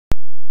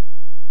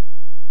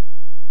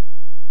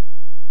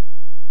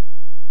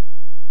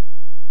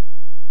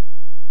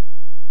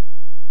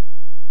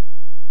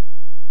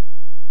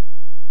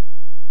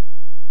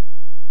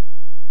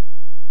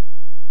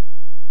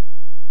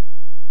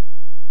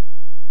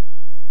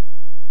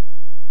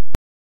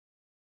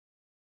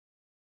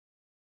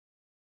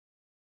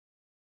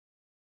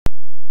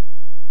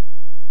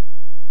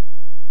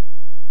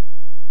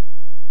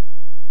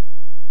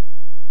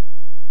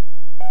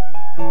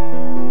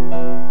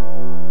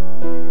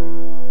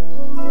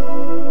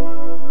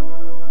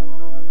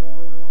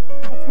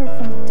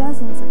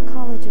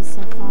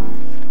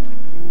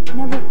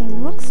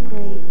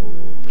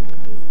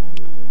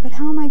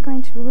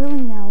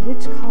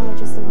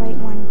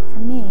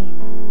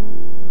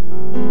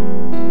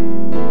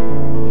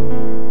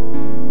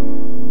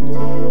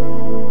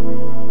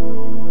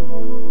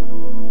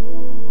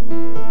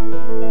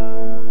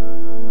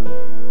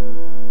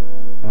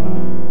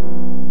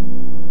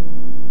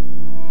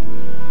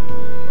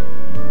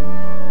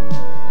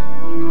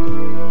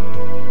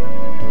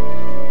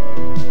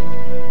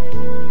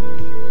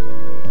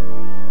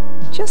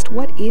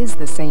what is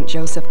the St.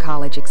 Joseph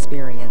College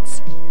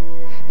experience?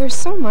 There's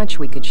so much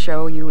we could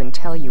show you and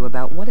tell you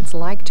about what it's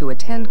like to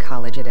attend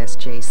college at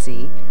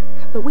SJC,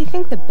 but we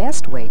think the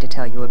best way to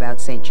tell you about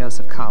St.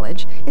 Joseph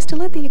College is to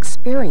let the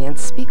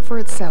experience speak for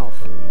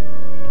itself.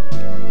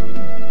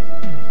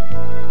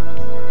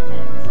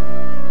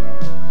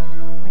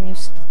 When you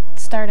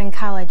start in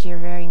college, you're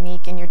very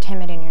meek and you're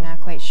timid and you're not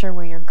quite sure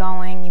where you're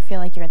going. You feel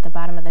like you're at the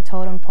bottom of the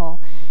totem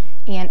pole,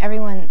 and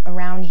everyone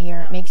around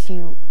here makes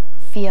you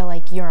feel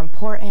like you're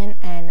important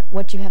and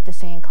what you have to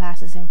say in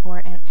class is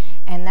important,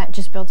 and that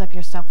just builds up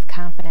your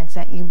self-confidence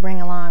that you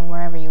bring along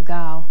wherever you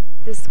go.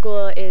 This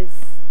school is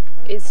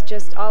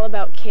just all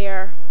about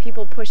care,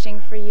 people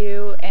pushing for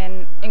you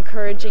and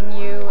encouraging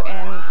you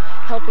and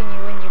helping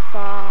you when you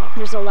fall.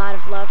 There's a lot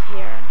of love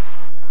here.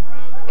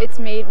 It's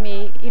made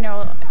me,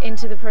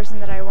 into the person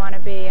that I want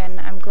to be,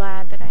 and I'm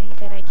glad that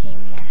I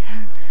came here.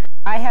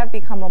 I have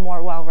become a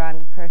more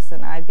well-rounded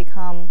person. I've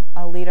become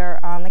a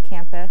leader on the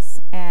campus,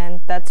 and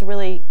that's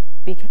really,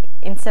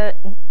 instead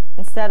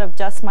of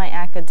just my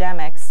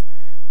academics,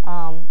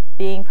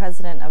 being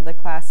president of the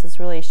class has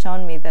really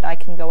shown me that I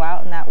can go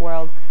out in that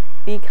world,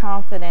 be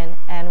confident,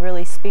 and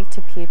really speak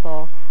to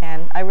people.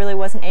 And I really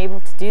wasn't able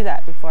to do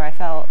that before. I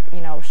felt,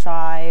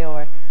 shy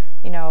or,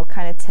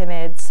 kind of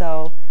timid.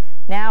 So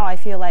now I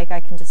feel like I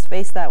can just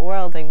face that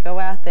world and go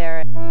out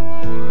there.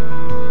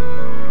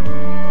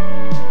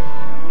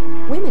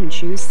 Women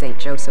choose St.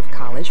 Joseph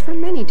College for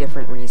many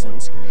different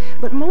reasons,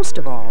 but most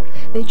of all,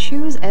 they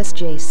choose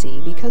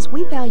SJC because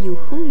we value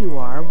who you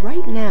are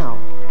right now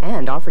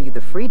and offer you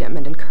the freedom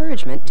and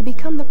encouragement to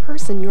become the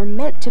person you're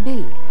meant to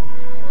be.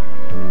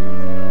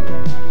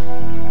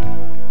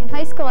 In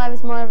high school, I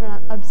was more of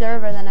an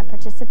observer than a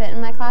participant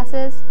in my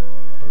classes.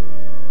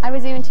 I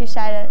was even too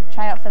shy to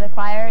try out for the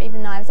choir,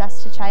 even though I was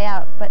asked to try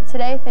out. But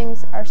today,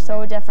 things are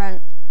so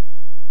different.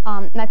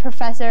 My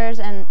professors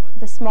and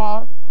the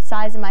small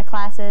size of my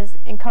classes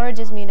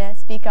encourages me to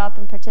speak up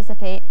and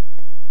participate.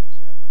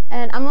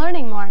 And I'm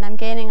learning more, and I'm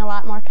gaining a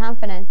lot more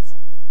confidence.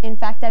 In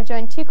fact, I've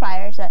joined 2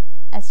 choirs at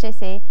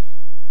SJC.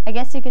 I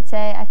guess you could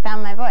say I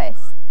found my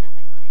voice.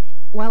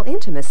 While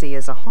intimacy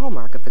is a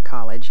hallmark of the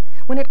college,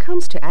 when it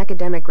comes to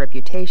academic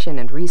reputation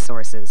and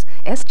resources,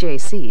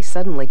 SJC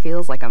suddenly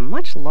feels like a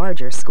much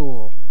larger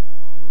school.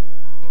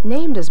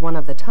 Named as one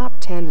of the top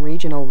 10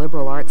 regional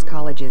liberal arts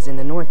colleges in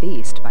the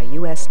Northeast by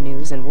U.S.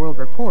 News and World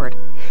Report,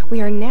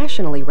 we are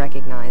nationally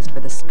recognized for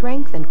the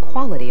strength and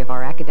quality of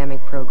our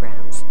academic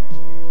programs.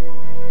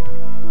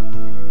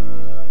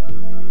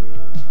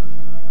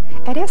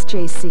 At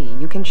SJC,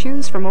 you can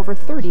choose from over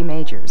 30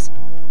 majors,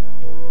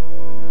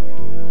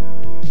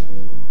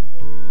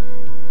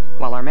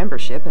 while our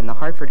membership in the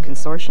Hartford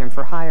Consortium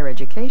for Higher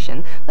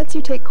Education lets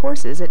you take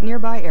courses at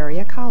nearby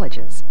area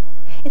colleges.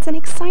 It's an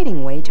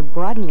exciting way to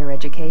broaden your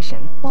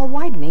education while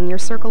widening your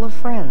circle of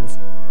friends.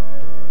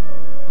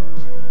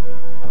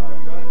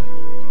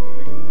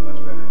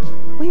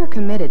 We are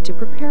committed to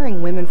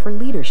preparing women for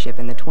leadership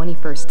in the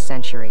 21st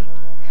century,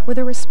 with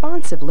a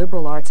responsive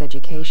liberal arts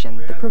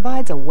education that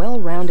provides a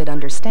well-rounded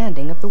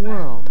understanding of the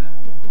world.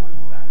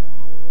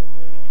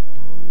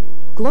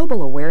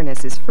 Global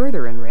awareness is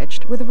further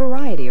enriched with a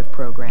variety of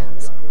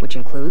programs, which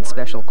include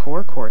special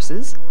core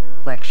courses,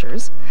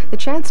 lectures, the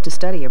chance to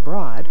study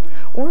abroad,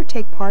 or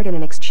take part in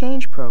an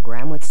exchange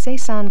program with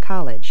Seisan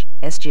College,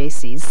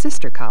 SJC's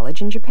sister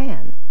college in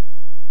Japan.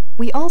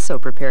 We also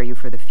prepare you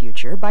for the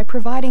future by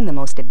providing the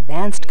most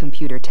advanced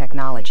computer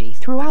technology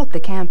throughout the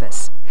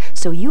campus,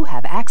 so you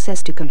have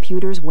access to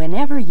computers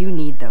whenever you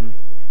need them.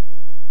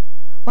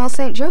 While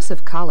St.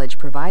 Joseph College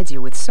provides you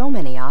with so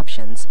many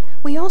options,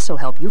 we also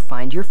help you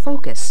find your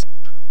focus.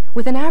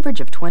 With an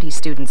average of 20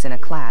 students in a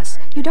class,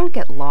 you don't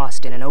get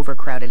lost in an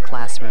overcrowded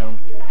classroom.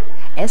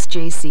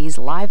 SJC's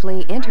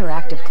lively,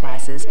 interactive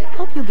classes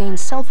help you gain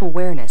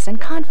self-awareness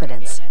and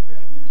confidence.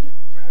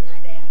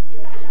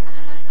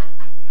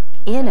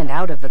 In and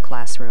out of the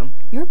classroom,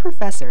 your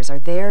professors are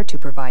there to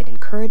provide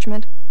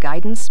encouragement,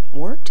 guidance,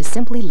 or to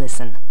simply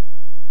listen.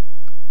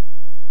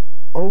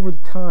 Over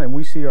time,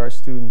 we see our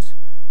students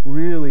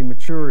really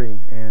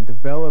maturing and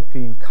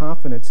developing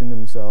confidence in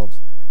themselves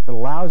that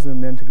allows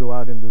them then to go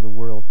out into the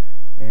world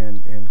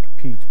and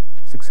compete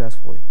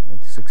successfully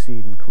and to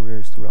succeed in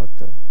careers throughout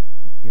the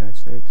United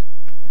States.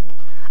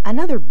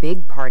 Another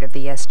big part of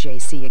the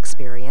SJC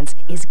experience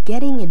is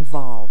getting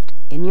involved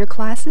in your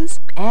classes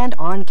and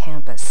on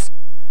campus.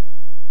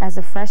 As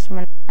a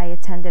freshman, I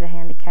attended a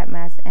handicap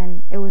mass,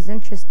 and it was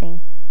interesting.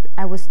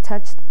 I was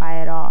touched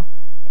by it all,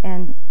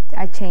 and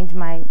I changed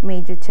my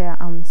major to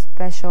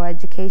special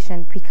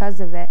education because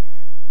of it.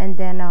 And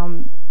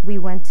then we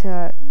went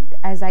to,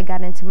 as I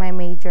got into my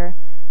major,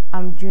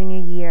 junior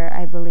year,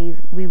 I believe,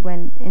 we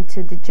went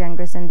into the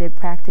Gengras and did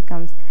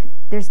practicums.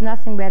 There's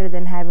nothing better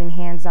than having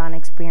hands-on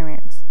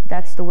experience.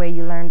 That's the way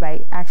you learn,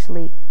 by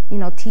actually,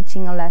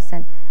 teaching a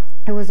lesson.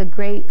 It was a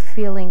great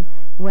feeling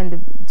when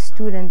the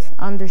students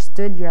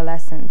understood your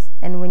lessons,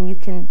 and when you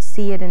can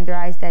see it in their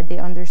eyes that they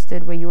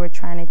understood what you were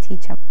trying to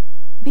teach them.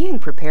 Being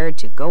prepared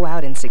to go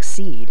out and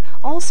succeed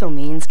also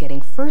means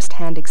getting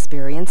first-hand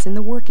experience in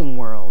the working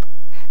world.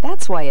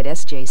 That's why at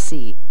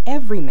SJC,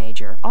 every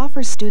major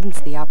offers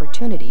students the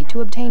opportunity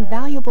to obtain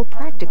valuable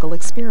practical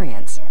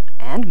experience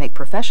and make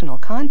professional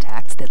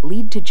contacts that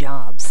lead to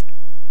jobs.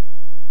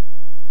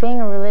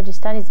 Being a religious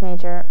studies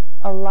major,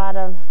 a lot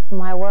of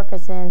my work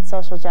is in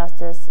social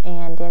justice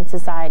and in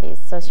societies,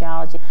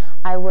 sociology.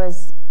 I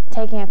was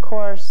taking a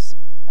course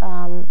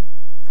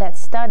that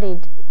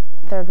studied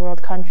third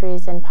world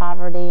countries and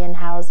poverty and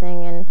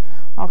housing and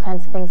all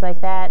kinds of things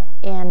like that,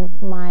 and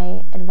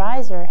my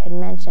advisor had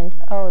mentioned,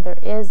 oh, there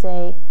is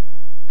a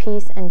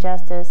peace and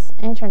justice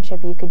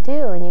internship you could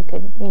do, and you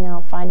could,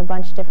 find a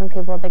bunch of different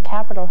people at the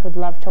Capitol who'd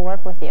love to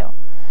work with you.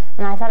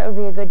 And I thought it would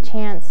be a good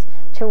chance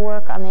to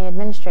work on the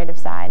administrative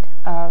side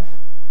of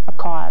a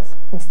cause.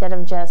 Instead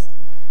of just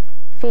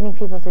feeding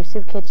people through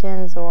soup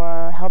kitchens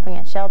or helping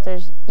at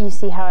shelters, you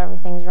see how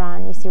everything's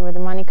run. You see where the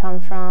money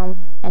comes from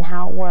and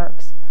how it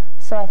works.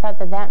 So I thought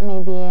that may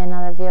be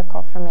another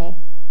vehicle for me.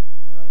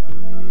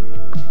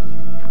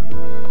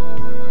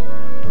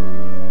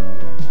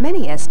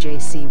 Many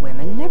SJC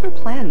women never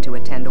plan to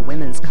attend a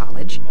women's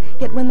college,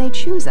 yet when they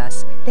choose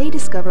us, they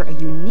discover a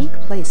unique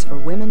place for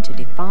women to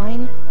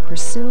define,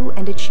 pursue,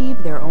 and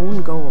achieve their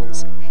own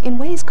goals in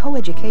ways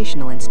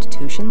coeducational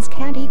institutions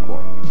can't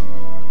equal.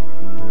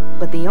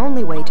 But the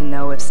only way to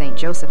know if St.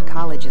 Joseph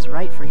College is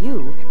right for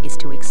you is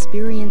to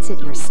experience it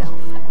yourself.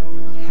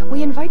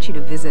 We invite you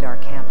to visit our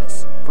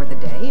campus for the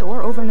day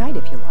or overnight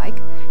if you like.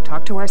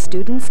 Talk to our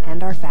students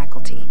and our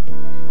faculty.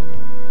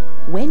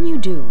 When you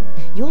do,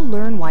 you'll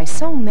learn why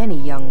so many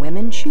young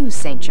women choose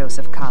St.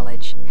 Joseph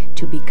College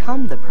to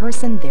become the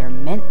person they're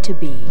meant to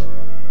be.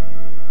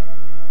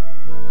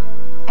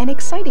 An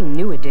exciting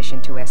new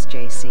addition to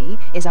SJC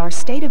is our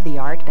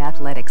state-of-the-art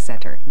athletic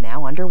center,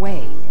 now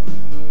underway.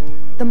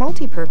 The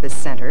multi-purpose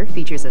center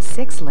features a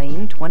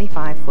 6-lane,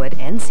 25-foot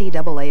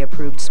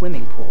NCAA-approved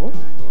swimming pool,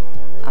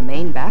 a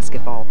main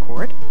basketball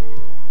court,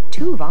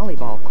 2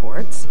 volleyball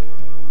courts,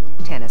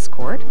 tennis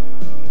court,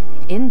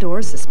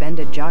 indoor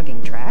suspended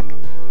jogging track,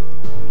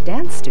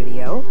 dance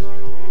studio,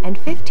 and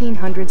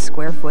 1,500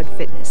 square foot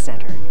fitness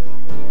center.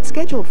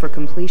 Scheduled for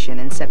completion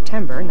in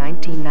September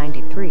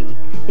 1993,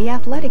 the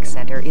Athletic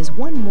Center is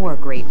one more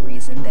great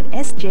reason that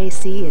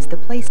SJC is the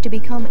place to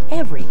become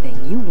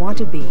everything you want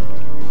to be.